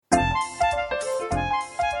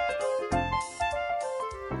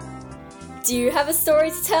Do you have a story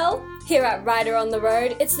to tell? Here at Writer on the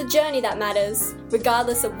Road, it's the journey that matters.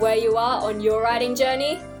 Regardless of where you are on your writing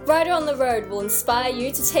journey, Writer on the Road will inspire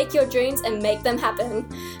you to take your dreams and make them happen.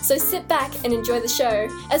 So sit back and enjoy the show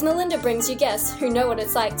as Melinda brings you guests who know what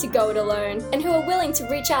it's like to go it alone and who are willing to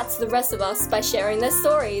reach out to the rest of us by sharing their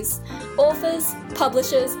stories. Authors,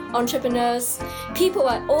 publishers, entrepreneurs, people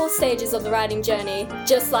at all stages of the writing journey,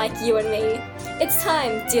 just like you and me. It's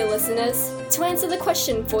time, dear listeners, to answer the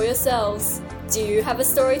question for yourselves. Do you have a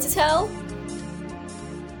story to tell?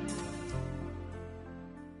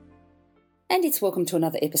 And it's welcome to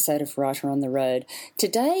another episode of Writer on the Road.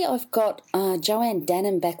 Today I've got Joanne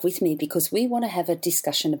Danham back with me because we want to have a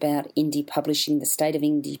discussion about indie publishing, the state of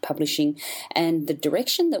indie publishing, and the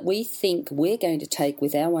direction that we think we're going to take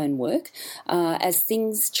with our own work as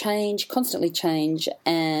things change, constantly change,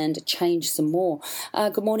 and change some more.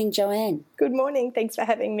 Good morning, Joanne. Good morning. Thanks for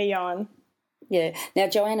having me on. Yeah. Now,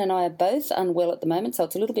 Joanne and I are both unwell at the moment, so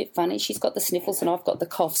it's a little bit funny. She's got the sniffles and I've got the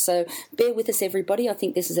cough. So bear with us, everybody. I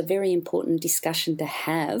think this is a very important discussion to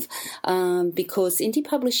have because indie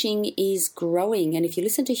publishing is growing. And if you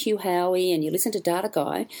listen to Hugh Howey and you listen to Data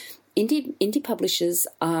Guy, indie publishers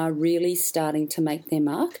are really starting to make their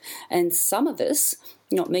mark. And some of us,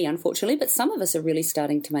 not me, unfortunately, but some of us are really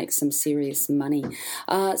starting to make some serious money.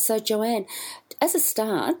 So, Joanne, as a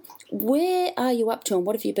start, where are you up to and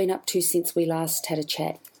what have you been up to since we last had a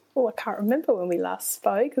chat? Oh, I can't remember when we last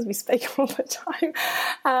spoke because we speak all the time.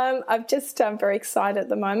 I'm just very excited at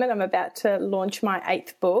the moment. I'm about to launch my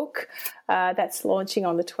 8th book. That's launching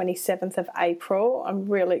on the 27th of April. I'm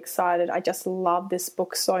really excited. I just love this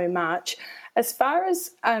book so much. As far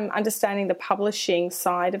as understanding the publishing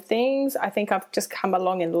side of things, I think I've just come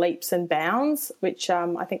along in leaps and bounds, which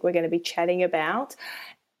I think we're going to be chatting about.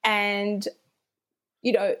 And,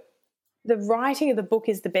 you know, the writing of the book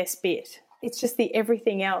is the best bit. It's just the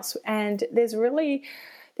everything else. And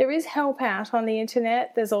there is help out on the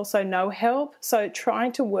internet. There's also no help. So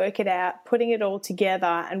trying to work it out, putting it all together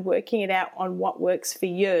and working it out on what works for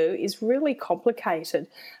you is really complicated.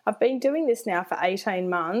 I've been doing this now for 18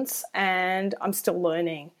 months and I'm still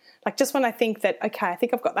learning. Like just when I think that, okay, I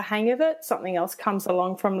think I've got the hang of it, something else comes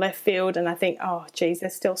along from left field and I think, oh, geez,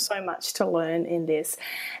 there's still so much to learn in this.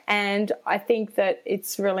 And I think that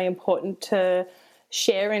it's really important to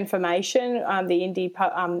share information, the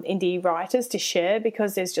indie writers to share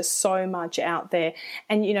because there's just so much out there.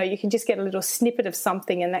 And, you know, you can just get a little snippet of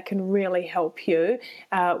something and that can really help you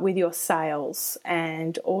with your sales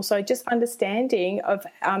and also just understanding of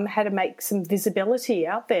how to make some visibility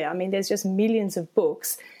out there. I mean, there's just millions of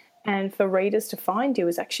books and for readers to find you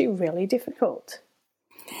is actually really difficult.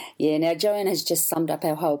 Yeah, now Joanne has just summed up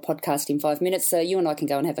our whole podcast in 5 minutes, so you and I can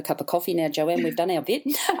go and have a cup of coffee now, Joanne. We've done our bit.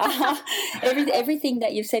 Everything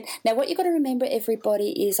that you've said. Now, what you've got to remember,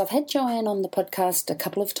 everybody, is I've had Joanne on the podcast a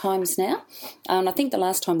couple of times now, and I think the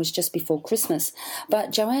last time was just before Christmas,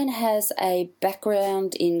 but Joanne has a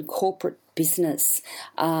background in corporate business.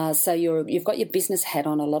 So you've got your business hat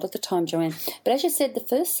on a lot of the time, Joanne. But as you said, the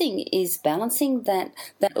first thing is balancing that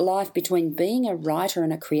life between being a writer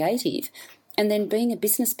and a creative and then being a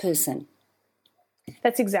business person.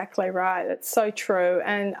 That's exactly right. That's so true.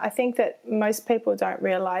 And I think that most people don't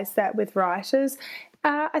realise that with writers.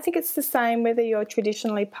 I think it's the same whether you're a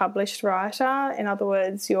traditionally published writer, in other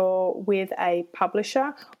words, you're with a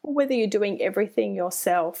publisher, or whether you're doing everything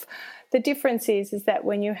yourself. The difference is that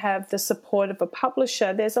when you have the support of a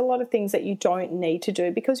publisher, there's a lot of things that you don't need to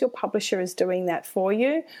do because your publisher is doing that for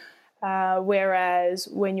you. Whereas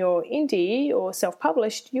when you're indie or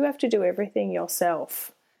self-published, you have to do everything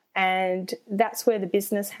yourself. And that's where the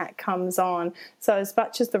business hat comes on. So as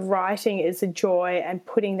much as the writing is a joy and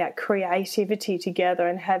putting that creativity together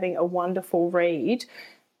and having a wonderful read,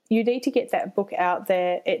 you need to get that book out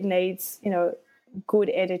there. It needs, you know,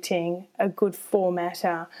 good editing, a good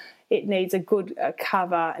formatter. It needs a good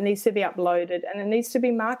cover. It needs to be uploaded and it needs to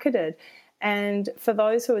be marketed. And for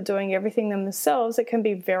those who are doing everything themselves, it can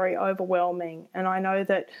be very overwhelming. And I know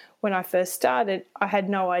that when I first started, I had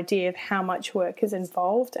no idea of how much work is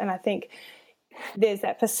involved. And I think there's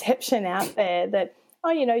that perception out there that, oh,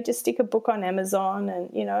 you know, just stick a book on Amazon and,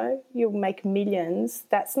 you know, you'll make millions.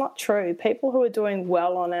 That's not true. People who are doing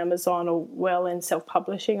well on Amazon or well in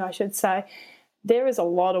self-publishing, I should say, there is a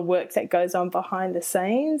lot of work that goes on behind the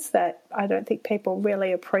scenes that I don't think people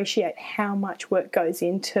really appreciate how much work goes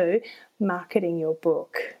into marketing your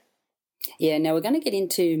book. Yeah, now we're going to get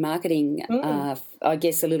into marketing, I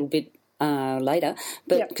guess, a little bit later,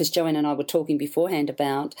 but because Joanne and I were talking beforehand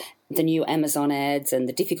about the new Amazon ads and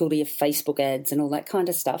the difficulty of Facebook ads and all that kind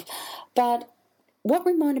of stuff. But what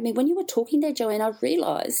reminded me, when you were talking there, Joanne, I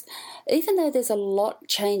realised even though there's a lot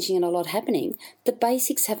changing and a lot happening, the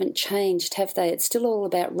basics haven't changed, have they? It's still all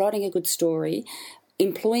about writing a good story,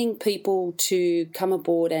 employing people to come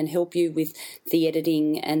aboard and help you with the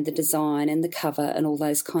editing and the design and the cover and all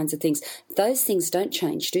those kinds of things. Those things don't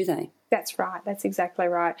change, do they? That's right. That's exactly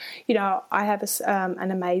right. You know, I have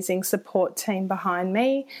an amazing support team behind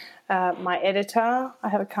me. My editor, I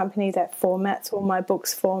have a company that formats all my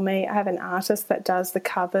books for me. I have an artist that does the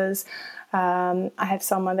covers. I have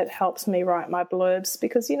someone that helps me write my blurbs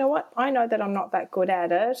because, you know what, I know that I'm not that good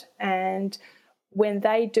at it. And when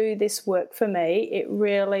they do this work for me, it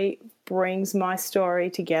really brings my story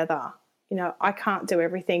together. You know, I can't do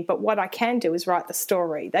everything, but what I can do is write the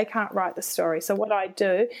story. They can't write the story. So what I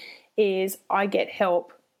do is I get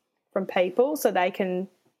help from people so they can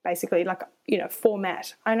basically, like, you know,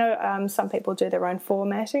 format. I know some people do their own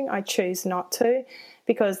formatting. I choose not to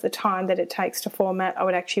because the time that it takes to format, I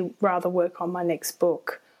would actually rather work on my next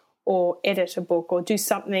book or edit a book or do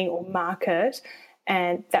something or market.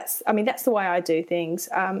 And that's the way I do things.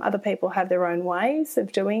 Other people have their own ways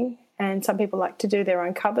of doing, and some people like to do their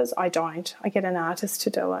own covers. I don't. I get an artist to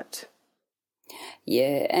do it.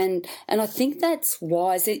 Yeah, and I think that's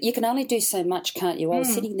wise. You can only do so much, can't you? I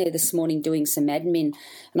was sitting there this morning doing some admin,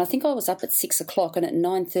 and I think I was up at 6 o'clock, and at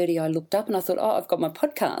 9:30 I looked up and I thought, oh, I've got my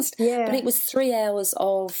podcast. Yeah. But it was 3 hours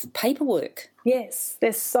of paperwork. Yes,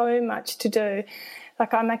 there's so much to do.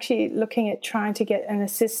 Like, I'm actually looking at trying to get an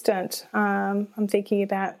assistant. I'm thinking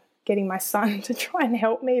about getting my son to try and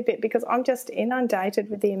help me a bit because I'm just inundated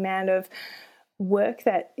with the amount of work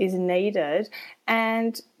that is needed,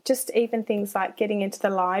 and just even things like getting into the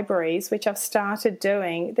libraries, which I've started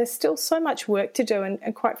doing. There's still so much work to do, and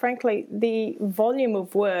quite frankly, the volume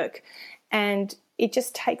of work, and it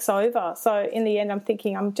just takes over. So in the end, I'm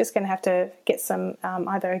thinking I'm just going to have to get some,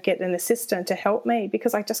 either get an assistant to help me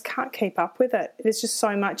because I just can't keep up with it. There's just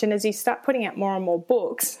so much. And as you start putting out more and more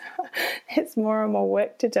books, it's more and more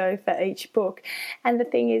work to do for each book. And the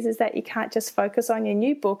thing is that you can't just focus on your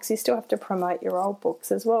new books. You still have to promote your old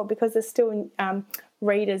books as well because there's still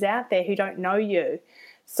readers out there who don't know you.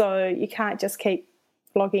 So you can't just keep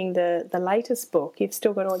blogging the latest book. You've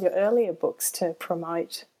still got all your earlier books to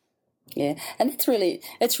promote. Yeah, and it's really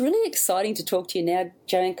exciting to talk to you now,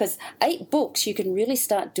 Joanne, because 8 books, you can really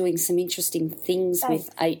start doing some interesting things with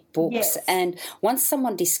 8 books. Yes. And once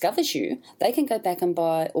someone discovers you, they can go back and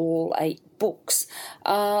buy all 8 books.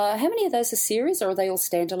 How many of those are series, or are they all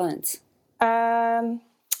standalones?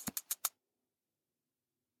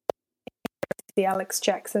 The Alex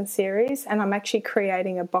Jackson series, and I'm actually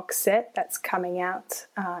creating a box set that's coming out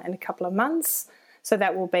in a couple of months. So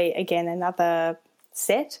that will be, again, another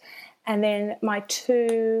set. And then my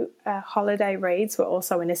 2 holiday reads were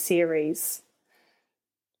also in a series.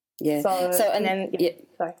 Yeah. Sorry,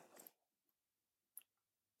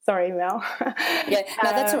 Mel. Yeah,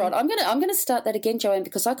 no, that's all right. I'm gonna start that again, Joanne,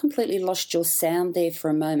 because I completely lost your sound there for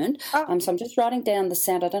a moment. So I'm just writing down the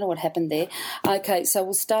sound. I don't know what happened there. Okay, so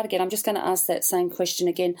we'll start again. I'm just going to ask that same question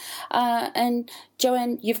again. And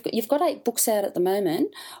Joanne, you've got 8 books out at the moment.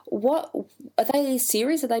 What are they?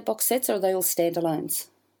 Series? Are they box sets, or are they all standalones?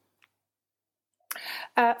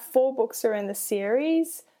 4 books are in the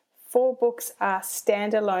series. 4 books are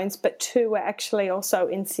standalones, but 2 are actually also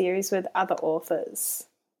in series with other authors.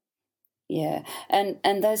 Yeah,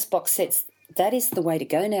 and those box sets, that is the way to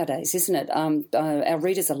go nowadays, isn't it? Our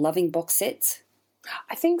readers are loving box sets.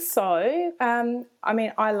 I think so. I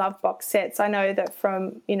mean, I love box sets. I know that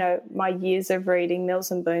from, my years of reading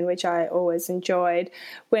Mills and Boon, which I always enjoyed,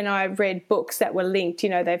 when I read books that were linked,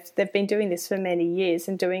 they've been doing this for many years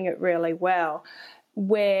and doing it really well,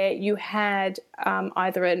 where you had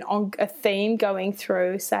either a theme going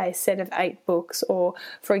through, say, a set of 8 books, or,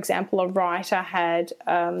 for example, a writer had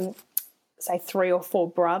say 3 or 4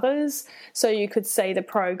 brothers, so you could see the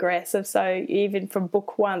progress of, so even from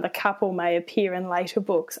book 1 the couple may appear in later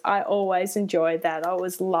books. I always enjoyed that. I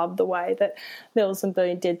always loved the way that Mills and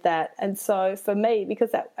Boon did that. And so for me, because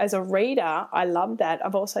that, as a reader, I love that,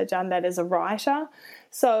 I've also done that as a writer.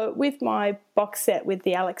 So with my box set with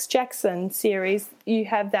the Alex Jackson series, you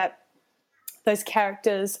have those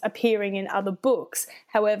characters appearing in other books.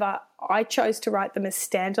 However, I chose to write them as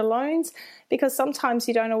standalones because sometimes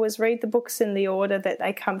you don't always read the books in the order that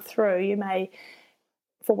they come through. You may,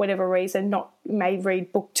 for whatever reason, may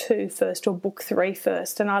read book 2 first or book 3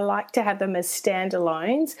 first. And I like to have them as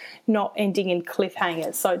standalones, not ending in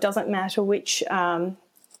cliffhangers. So it doesn't matter which,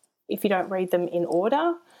 if you don't read them in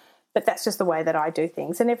order. But that's just the way that I do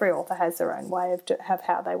things. And every author has their own way of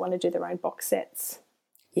how they want to do their own box sets.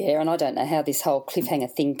 Yeah, and I don't know how this whole cliffhanger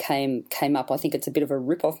thing came up. I think it's a bit of a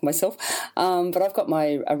rip-off myself. But I've got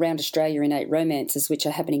my Around Australia in 8 romances, which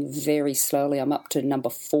are happening very slowly. I'm up to number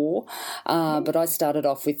 4. But I started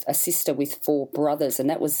off with a sister with 4 brothers, and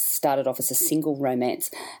that was started off as a single romance.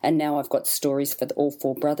 And now I've got stories for all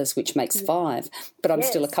 4 brothers, which makes 5. But I'm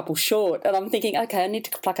still a couple short. And I'm thinking, okay, I need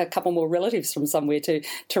to pluck a couple more relatives from somewhere to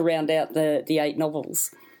round out the 8 novels.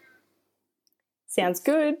 Sounds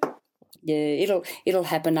good. Yeah, it'll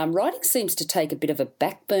happen. Writing seems to take a bit of a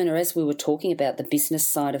back burner, as we were talking about the business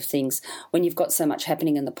side of things. When you've got so much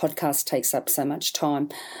happening and the podcast takes up so much time,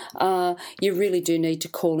 you really do need to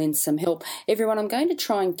call in some help. Everyone, I'm going to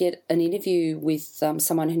try and get an interview with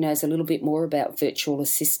someone who knows a little bit more about virtual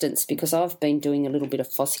assistants, because I've been doing a little bit of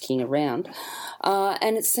fossicking around,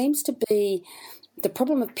 and it seems to be... The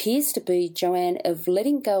problem appears to be, Joanne, of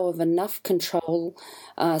letting go of enough control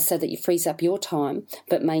so that you frees up your time,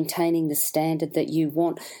 but maintaining the standard that you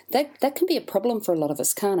want. That can be a problem for a lot of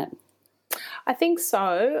us, can't it? I think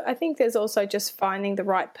so. I think there's also just finding the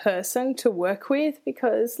right person to work with,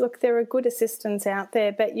 because, look, there are good assistants out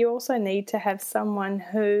there, but you also need to have someone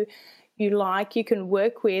who you can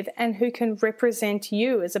work with, and who can represent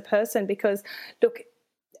you as a person, because, look,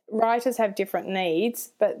 writers have different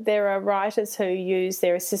needs, but there are writers who use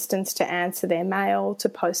their assistants to answer their mail, to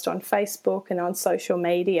post on Facebook and on social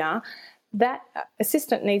media. That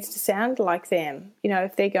assistant needs to sound like them,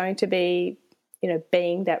 if they're going to be,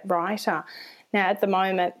 being that writer. Now, at the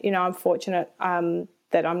moment, I'm fortunate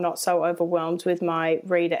that I'm not so overwhelmed with my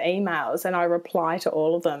reader emails, and I reply to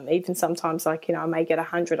all of them. Even sometimes, I may get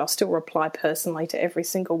 100, I'll still reply personally to every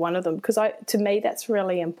single one of them, because to me, that's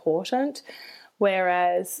really important.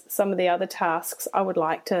 Whereas some of the other tasks, I would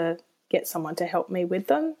like to get someone to help me with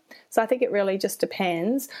them. So I think it really just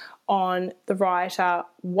depends on the writer,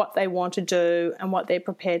 what they want to do and what they're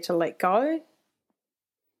prepared to let go.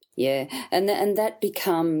 Yeah, and that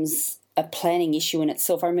becomes a planning issue in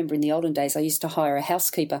itself. I remember in the olden days I used to hire a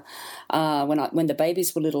housekeeper when the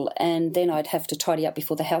babies were little, and then I'd have to tidy up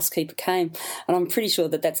before the housekeeper came. And I'm pretty sure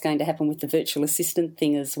that that's going to happen with the virtual assistant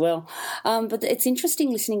thing as well. But it's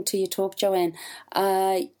interesting listening to you talk, Joanne.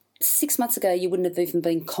 6 months ago you wouldn't have even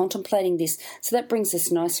been contemplating this. So that brings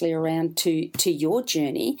us nicely around to your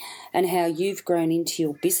journey and how you've grown into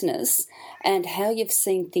your business and how you've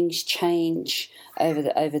seen things change over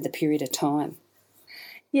the period of time.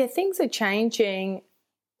 Yeah, things are changing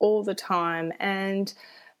all the time, and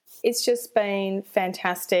it's just been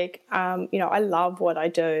fantastic. I love what I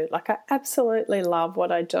do. I absolutely love what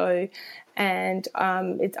I do, and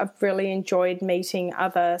I've really enjoyed meeting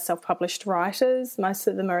other self-published writers. Most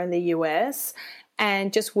of them are in the US,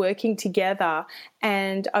 and just working together.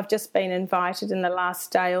 And I've just been invited in the last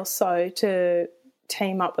day or so to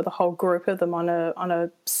team up with a whole group of them on a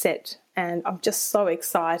set, and I'm just so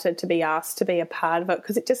excited to be asked to be a part of it,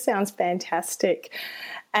 because it just sounds fantastic.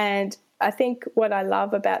 And I think what I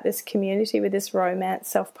love about this community, with this romance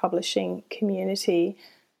self-publishing community,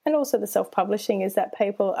 and also the self-publishing, is that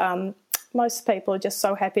most people are just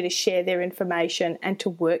so happy to share their information and to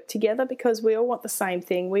work together, because we all want the same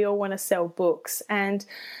thing. We all want to sell books. And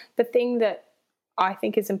the thing that I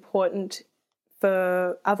think is important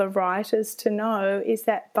for other writers to know is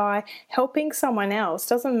that by helping someone else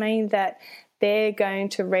doesn't mean that they're going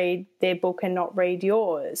to read their book and not read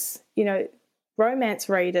yours. Romance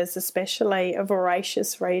readers especially are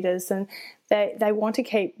voracious readers, and they want to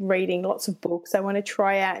keep reading lots of books. They want to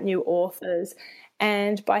try out new authors.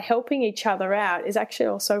 And by helping each other out is actually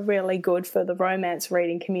also really good for the romance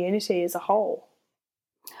reading community as a whole.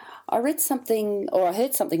 I read something, or I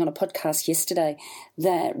heard something on a podcast yesterday,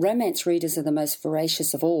 that romance readers are the most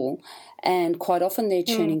voracious of all, and quite often they're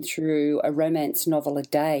churning through a romance novel a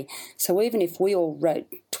day. So even if we all wrote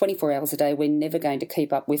 24 hours a day, we're never going to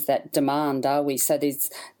keep up with that demand, are we? So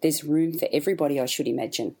there's room for everybody, I should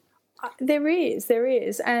imagine. There is,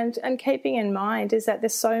 and keeping in mind is that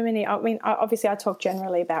there's so many. I mean, obviously, I talk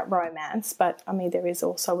generally about romance, but I mean, there is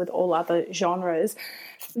also with all other genres.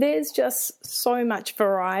 There's just so much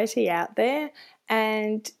variety out there,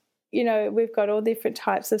 and we've got all different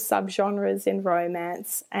types of subgenres in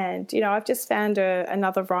romance. And I've just found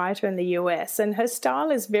another writer in the US, and her style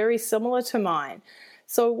is very similar to mine.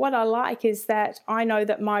 So what I like is that I know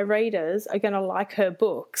that my readers are going to like her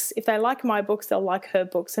books. If they like my books, they'll like her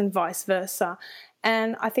books, and vice versa.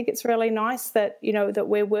 And I think it's really nice that, that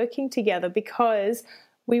we're working together, because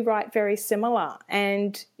we write very similar.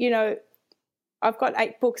 And, I've got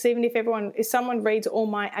 8 books. Even if someone reads all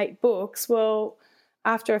my 8 books, well,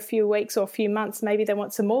 after a few weeks or a few months, maybe they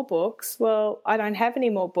want some more books. Well, I don't have any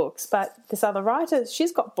more books, but this other writer,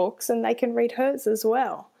 she's got books, and they can read hers as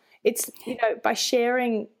well. it's, by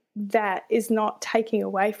sharing that is not taking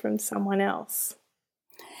away from someone else.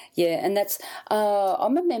 Yeah, and that's,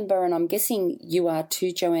 I'm a member, and I'm guessing you are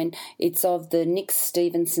too, Joanne. It's of the Nick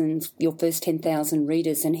Stevenson's Your First 10,000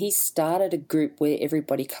 Readers, and he started a group where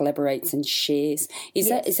everybody collaborates and shares. Is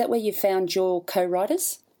that where you found your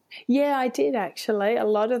co-writers? Yeah, I did actually. A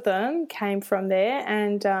lot of them came from there,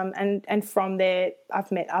 and from there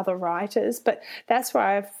I've met other writers. But that's where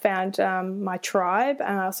I've found my tribe,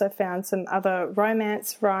 and I also found some other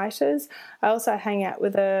romance writers. I also hang out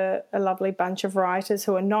with a lovely bunch of writers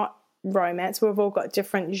who are not romance. We've all got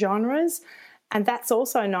different genres. And that's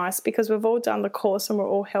also nice because we've all done the course and we're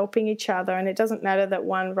all helping each other, and it doesn't matter that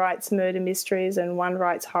one writes murder mysteries and one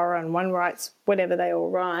writes horror and one writes whatever they all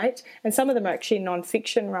write. And some of them are actually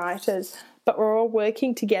non-fiction writers, but we're all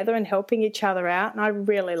working together and helping each other out, and I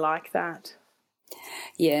really like that.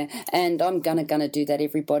 Yeah, and I'm gonna do that,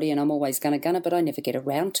 everybody, and I'm always gonna, but I never get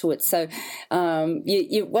around to it. So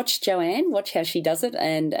you watch Joanne, watch how she does it,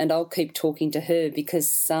 and I'll keep talking to her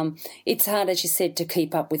because it's hard, as you said, to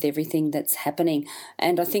keep up with everything that's happening.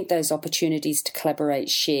 And I think those opportunities to collaborate,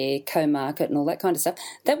 share, co-market and all that kind of stuff,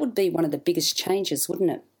 that would be one of the biggest changes,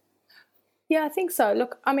 wouldn't it? Yeah, I think so.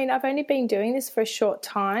 Look, I mean, I've only been doing this for a short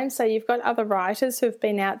time, so you've got other writers who've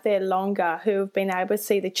been out there longer who have been able to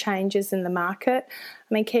see the changes in the market.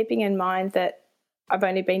 I mean, keeping in mind that I've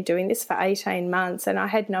only been doing this for 18 months and I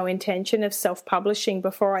had no intention of self-publishing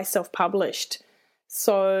before I self-published.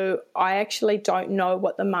 So I actually don't know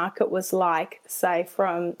what the market was like, say,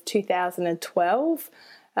 from 2012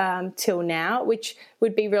 till now, which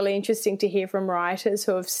would be really interesting to hear from writers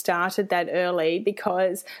who have started that early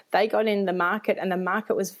because they got in the market and the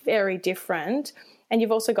market was very different. And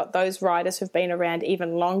you've also got those writers who've been around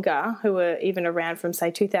even longer, who were even around from, say,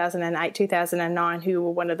 2008, 2009, who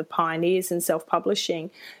were one of the pioneers in self-publishing,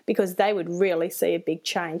 because they would really see a big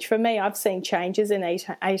change. For me, I've seen changes in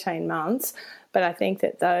 18 months, but I think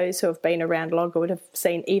that those who have been around longer would have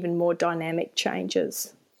seen even more dynamic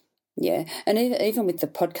changes. Yeah, and even with the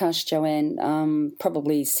podcast, Joanne,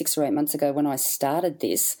 probably 6 or 8 months ago when I started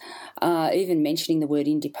this, even mentioning the word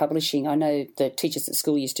indie publishing, I know the teachers at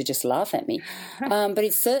school used to just laugh at me, but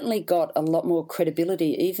it's certainly got a lot more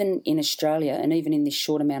credibility even in Australia and even in this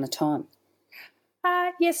short amount of time.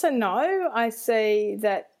 Yes and no. I see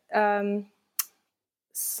that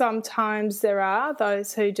sometimes there are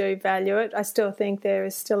those who do value it. I still think there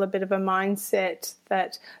is still a bit of a mindset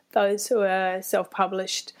that those who are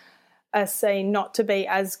self-published are seen not to be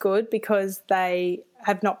as good because they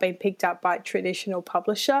have not been picked up by a traditional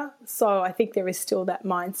publisher. So I think there is still that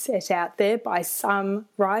mindset out there by some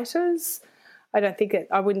writers.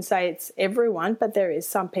 I wouldn't say it's everyone, but there is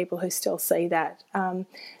some people who still see that,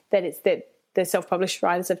 that the self-published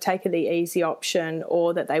writers have taken the easy option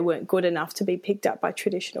or that they weren't good enough to be picked up by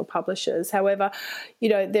traditional publishers. However,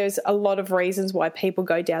 there's a lot of reasons why people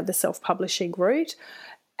go down the self-publishing route,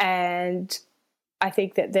 and I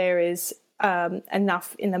think that there is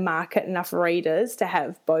enough in the market, enough readers to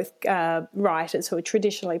have both writers who are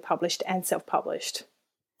traditionally published and self-published.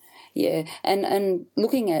 Yeah, and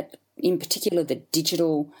looking at, in particular, the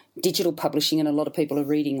digital publishing, and a lot of people are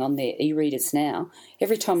reading on their e-readers now.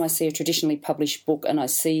 Every time I see a traditionally published book and I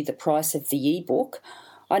see the price of the e-book,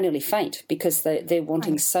 I nearly faint because they're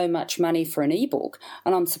wanting so much money for an e-book,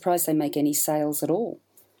 and I'm surprised they make any sales at all.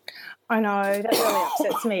 I know, that really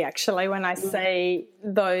upsets me actually when I see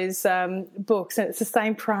those books and it's the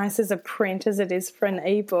same price as a print as it is for an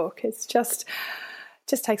e-book. It's just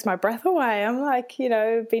takes my breath away. I'm like,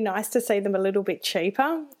 it'd be nice to see them a little bit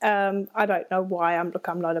cheaper. I don't know why. I'm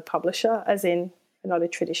not a publisher, as in not a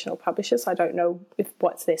traditional publisher, so I don't know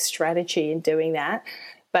what's their strategy in doing that.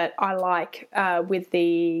 But I like with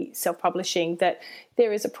the self-publishing that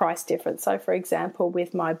there is a price difference. So, for example,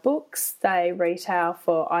 with my books, they retail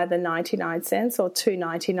for either 99 cents or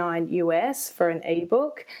 $2.99 US for an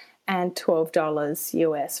ebook and $12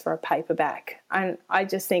 US for a paperback. And I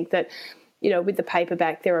just think that, with the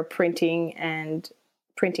paperback, there are printing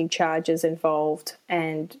charges involved,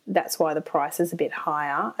 and that's why the price is a bit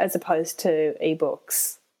higher as opposed to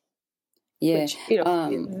ebooks. Yeah, which,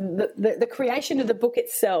 the creation of the book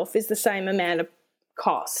itself is the same amount of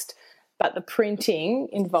cost, but the printing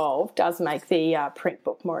involved does make the print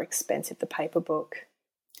book more expensive, the paper book.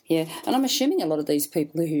 Yeah, and I'm assuming a lot of these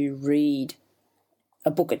people who read a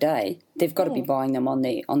book a day, they've got to be buying them on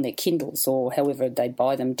their Kindles or however they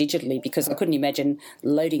buy them digitally, because I couldn't imagine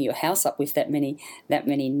loading your house up with that many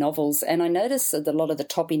novels. And I noticed that a lot of the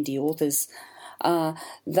top indie authors,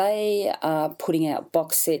 they are putting out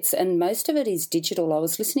box sets, and most of it is digital. I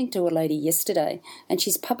was listening to a lady yesterday and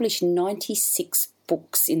she's published 96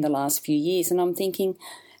 books in the last few years, and I'm thinking,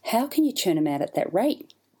 how can you churn them out at that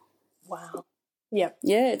rate? Wow. Yep.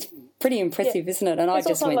 Yeah, it's pretty impressive, isn't it? And There's I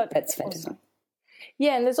just went, that's awesome. fantastic.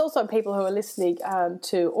 Yeah, and there's also people who are listening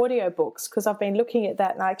to audiobooks, because I've been looking at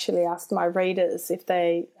that, and I actually asked my readers if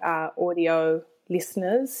they are audio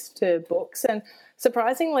listeners to books, and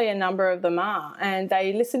surprisingly a number of them are, and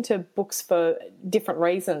they listen to books for different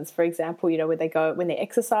reasons. For example, when they're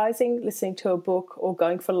exercising, listening to a book, or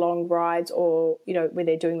going for long rides, or when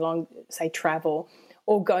they're doing long, say, travel,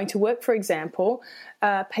 or going to work, for example,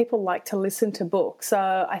 people like to listen to books.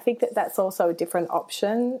 So I think that that's also a different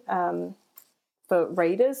option for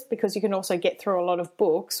readers, because you can also get through a lot of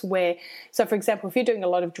books so for example, if you're doing a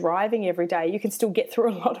lot of driving every day, you can still get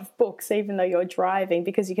through a lot of books even though you're driving,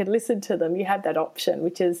 because you can listen to them. You have that option,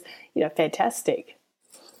 which is fantastic.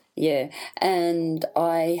 Yeah, and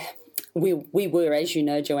we were, as you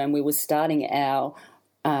know, Joanne, we were starting our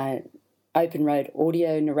Open Road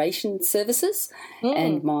audio narration services,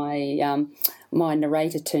 and my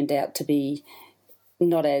narrator turned out to be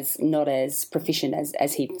not as proficient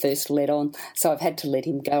as he first led on, so I've had to let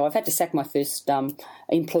him go. I've had to sack my first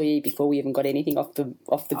employee before we even got anything off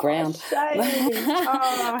the ground. Shame.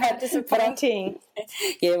 How disappointing.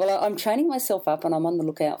 Yeah, well, I'm training myself up and I'm on the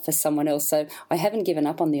lookout for someone else, so I haven't given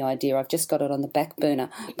up on the idea. I've just got it on the back burner.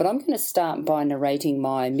 But I'm going to start by narrating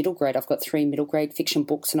my middle grade. I've got 3 middle grade fiction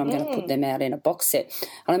books, and I'm going to put them out in a box set.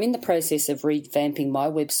 And I'm in the process of revamping my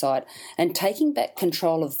website and taking back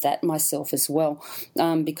control of that myself as well,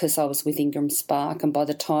 because I was with Ingram Spark, and by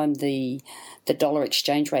the time the dollar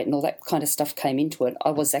exchange rate and all that kind of stuff came into it,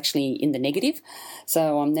 I was actually in the negative.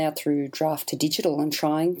 So I'm now through Draft to Digital and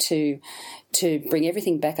trying to bring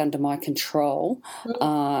everything back under my control,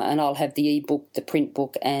 and I'll have the ebook, the print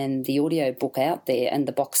book, and the audio book out there, and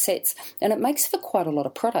the box sets, and it makes for quite a lot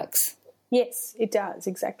of products. Yes, it does.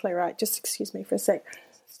 Exactly right. Just excuse me for a sec.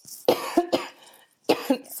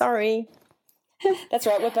 Sorry. That's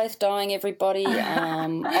right, we're both dying, everybody.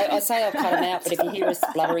 I say I'll cut them out, but if you hear us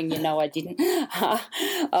spluttering, you know I didn't.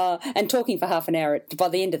 And talking for half an hour, by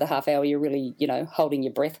the end of the half hour, you're really, holding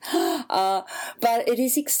your breath. But it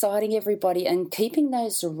is exciting, everybody, and keeping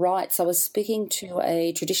those rights. I was speaking to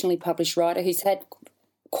a traditionally published writer who's had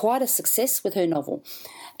quite a success with her novel,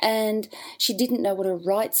 and she didn't know what her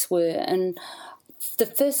rights were, and the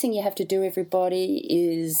first thing you have to do, everybody,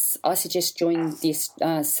 is I suggest join the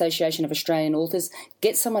Association of Australian Authors.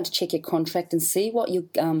 Get someone to check your contract and see what you're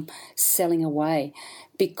selling away,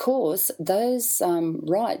 because those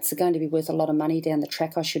rights are going to be worth a lot of money down the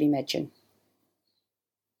track, I should imagine.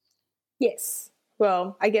 Yes.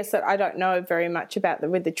 Well, I guess that I don't know very much about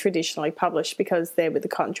with the traditionally published, because they're with the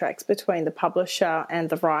contracts between the publisher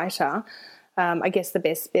and the writer. I guess the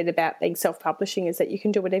best bit about being self-publishing is that you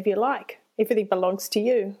can do whatever you like. Everything belongs to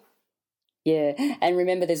you. Yeah, and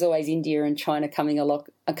remember, there's always India and China coming along,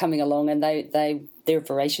 and they're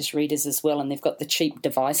voracious readers as well, and they've got the cheap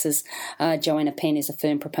devices. Joanna Penn is a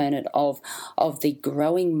firm proponent of the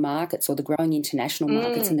growing markets, or the growing international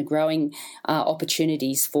markets, and the growing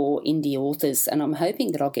opportunities for indie authors, and I'm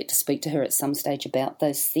hoping that I'll get to speak to her at some stage about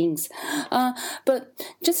those things. But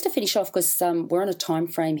just to finish off, because we're on a time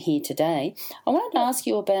frame here today, I wanted to ask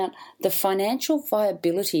you about the financial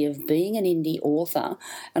viability of being an indie author,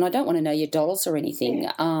 and I don't want to know your dollars or anything,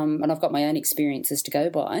 and I've got my own experiences to go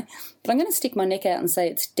by, but I'm going to stick my neck out and say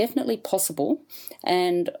it's definitely possible,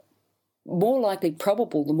 and more likely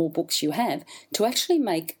probable the more books you have, to actually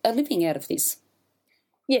make a living out of this.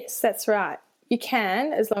 Yes, that's right. You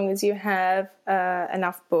can, as long as you have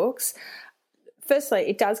enough books. Firstly,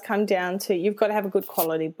 it does come down to you've got to have a good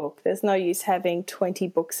quality book. There's no use having 20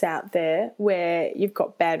 books out there where you've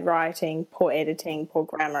got bad writing, poor editing, poor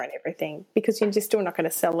grammar and everything, because you're just still not going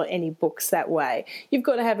to sell any books that way. You've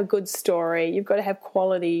got to have a good story. You've got to have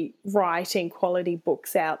quality writing, quality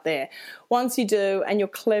books out there. Once you do, and you're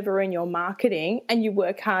clever in your marketing and you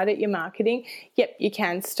work hard at your marketing, yep, you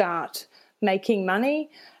can start making money.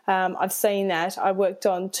 I've seen that. I worked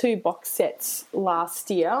on 2 box sets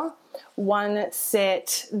last year. One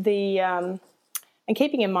set, and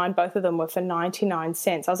keeping in mind both of them were for 99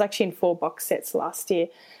 cents. I was actually in 4 box sets last year.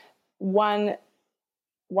 One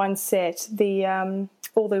set,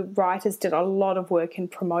 all the writers did a lot of work in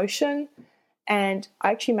promotion, and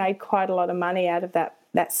I actually made quite a lot of money out of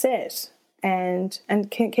that set. And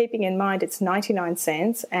keeping in mind it's 99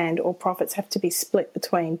 cents and all profits have to be split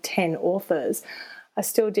between 10 authors, I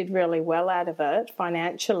still did really well out of it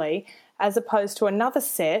financially, as opposed to another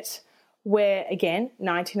set where, again,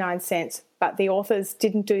 99 cents, but the authors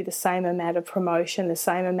didn't do the same amount of promotion, the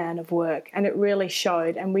same amount of work, and it really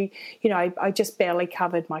showed. And I just barely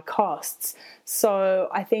covered my costs. So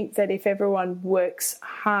I think that if everyone works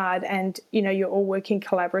hard and, you're all working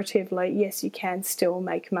collaboratively, yes, you can still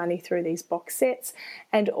make money through these box sets.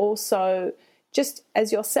 And also just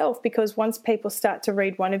as yourself, because once people start to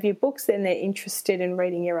read one of your books, then they're interested in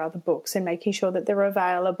reading your other books and making sure that they're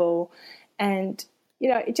available. And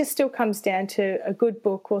it just still comes down to a good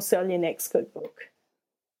book will sell your next good book.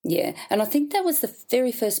 Yeah, and I think that was the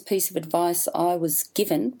very first piece of advice I was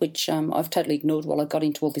given, which I've totally ignored while I got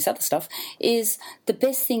into all this other stuff, is the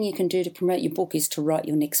best thing you can do to promote your book is to write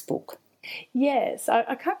your next book. Yes,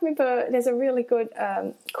 I can't remember. There's a really good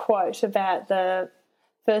quote about the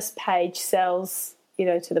first page sells,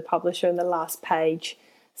 to the publisher, and the last page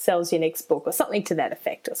sells your next book, or something to that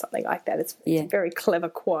effect, or something like that. It's a very clever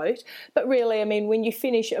quote. But really, I mean, when you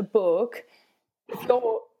finish a book, if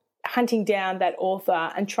you're hunting down that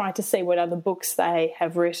author and trying to see what other books they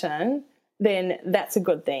have written, then that's a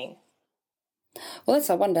good thing. Well,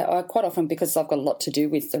 I wonder, I quite often, because I've got a lot to do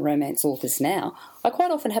with the romance authors now,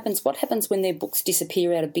 what happens when their books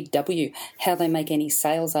disappear out of Big W, how they make any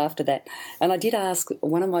sales after that. And I did ask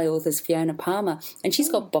one of my authors, Fiona Palmer, and she's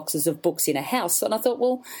got boxes of books in her house. And I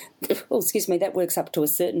thought, that works up to a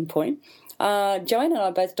certain point. Joanne and I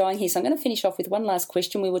are both dying here, so I'm going to finish off with one last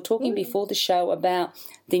question. We were talking before the show about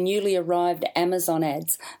the newly arrived Amazon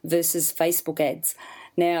ads versus Facebook ads.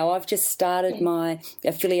 Now, I've just started my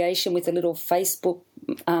affiliation with a little Facebook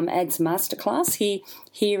ads masterclass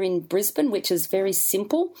here in Brisbane, which is very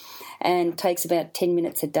simple and takes about 10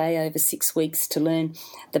 minutes a day over 6 weeks to learn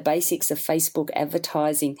the basics of Facebook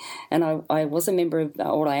advertising. And I was a member of,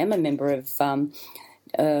 or I am a member of,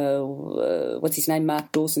 what's his name,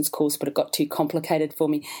 Mark Dawson's course, but it got too complicated for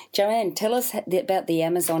me. Joanne, tell us about the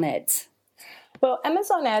Amazon ads. Well,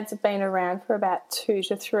 Amazon ads have been around for about 2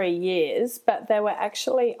 to 3 years, but they were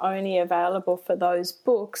actually only available for those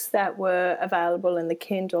books that were available in the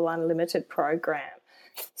Kindle Unlimited program.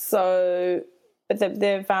 So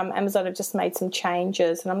Amazon have just made some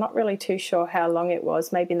changes, and I'm not really too sure how long it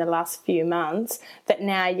was, maybe in the last few months, that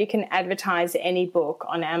now you can advertise any book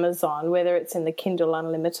on Amazon, whether it's in the Kindle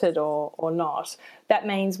Unlimited or not. That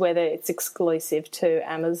means whether it's exclusive to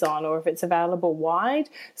Amazon or if it's available wide.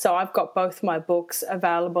 So I've got both my books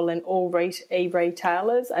available in all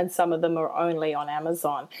e-retailers, and some of them are only on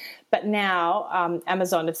Amazon. But now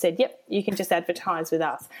Amazon have said, yep, you can just advertise with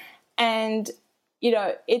us. And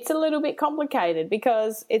it's a little bit complicated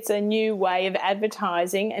because it's a new way of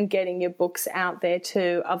advertising and getting your books out there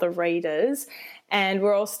to other readers. And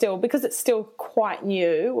we're all still, because it's still quite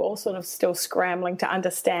new, we're all sort of still scrambling to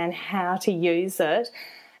understand how to use it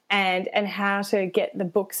and how to get the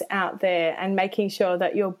books out there, and making sure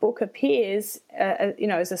that your book appears,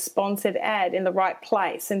 as a sponsored ad in the right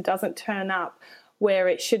place and doesn't turn up where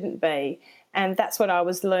it shouldn't be. And that's what I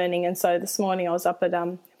was learning. And so this morning I was up at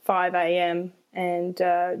 5 a.m. and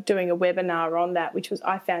doing a webinar on that, which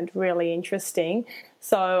I found really interesting.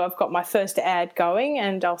 So I've got my first ad going,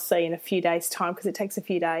 and I'll see in a few days' time, because it takes a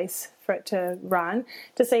few days for it to run,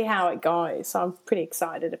 to see how it goes. So I'm pretty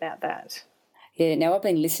excited about that. Yeah, now I've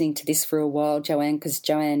been listening to this for a while, Joanne, because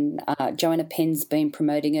Joanna Penn's been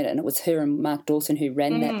promoting it, and it was her and Mark Dawson who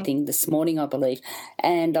ran that thing this morning, I believe.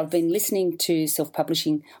 And I've been listening to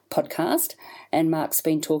Self-Publishing Podcast, and Mark's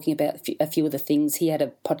been talking about a few of the things. He had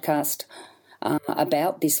a podcast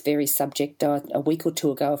about this very subject a week or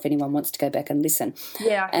two ago, if anyone wants to go back and listen.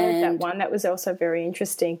 Yeah, I heard that one. That was also very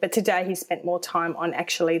interesting. But today he spent more time on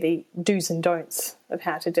actually the do's and don'ts of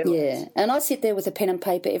how to do it. Yeah, and I sit there with a pen and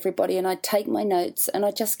paper, everybody, and I take my notes, and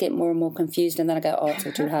I just get more and more confused, and then I go, it's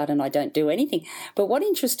all too hard, and I don't do anything. But what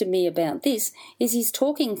interested me about this is he's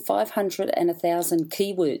talking 500 and 1,000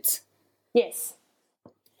 keywords. Yes.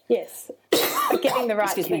 Getting the right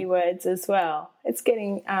keywords as well. It's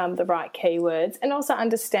getting the right keywords, and also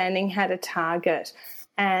understanding how to target.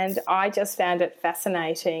 And I just found it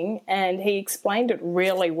fascinating, and he explained it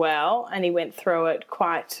really well, and he went through it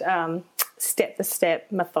quite step by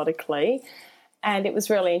step, methodically. And it was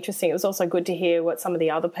really interesting. It was also good to hear what some of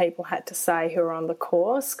the other people had to say who were on the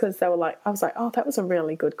course, because they were like, I was like, that was a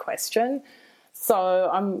really good question. So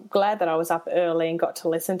I'm glad that I was up early and got to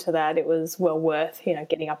listen to that. It was well worth,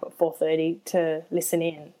 getting up at 4:30 to listen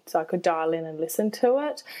in, so I could dial in and listen to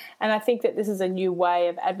it. And I think that this is a new way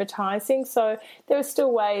of advertising. So there are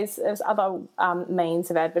still ways, there's other means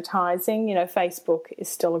of advertising. Facebook is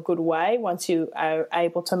still a good way once you are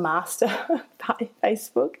able to master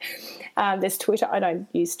Facebook. There's Twitter. I don't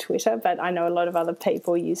use Twitter, but I know a lot of other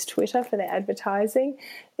people use Twitter for their advertising.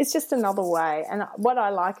 It's just another way. And what I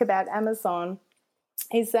like about Amazon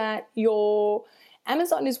is that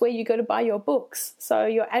Amazon is where you go to buy your books. So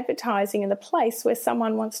you're advertising in the place where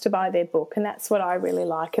someone wants to buy their book, and that's what I really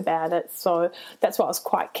like about it. So that's why I was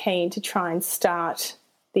quite keen to try and start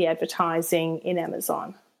the advertising in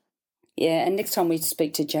Amazon. Yeah, and next time we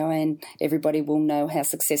speak to Joanne, everybody will know how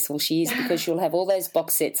successful she is because she'll have all those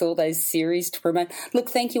box sets, all those series to promote. Look,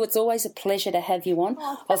 thank you. It's always a pleasure to have you on.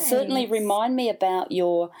 I'll certainly remind me about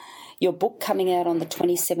your book coming out on the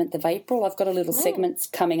 27th of April. I've got a little segment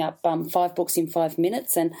coming up, 5 books in 5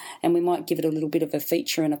 minutes, and we might give it a little bit of a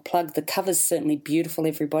feature and a plug. The cover's certainly beautiful,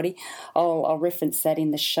 everybody. I'll reference that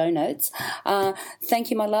in the show notes.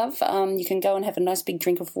 Thank you, my love. You can go and have a nice big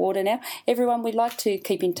drink of water now. Everyone, we'd like to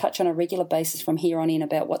keep in touch on a regular basis from here on in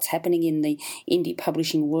about what's happening in the indie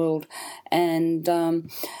publishing world, and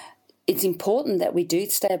it's important that we do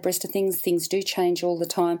stay abreast of things. Things do change all the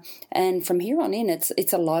time. And from here on in,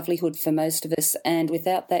 it's a livelihood for most of us. And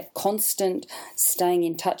without that constant staying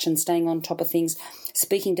in touch and staying on top of things,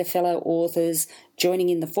 speaking to fellow authors, joining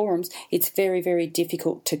in the forums, it's very, very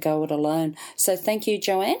difficult to go it alone. So thank you,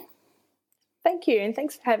 Joanne. Thank you, and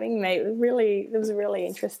thanks for having me. It was really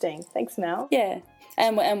interesting. Thanks, Mel. Yeah,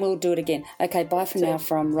 and we'll do it again. Okay, bye for now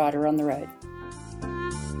from Writer on the Road.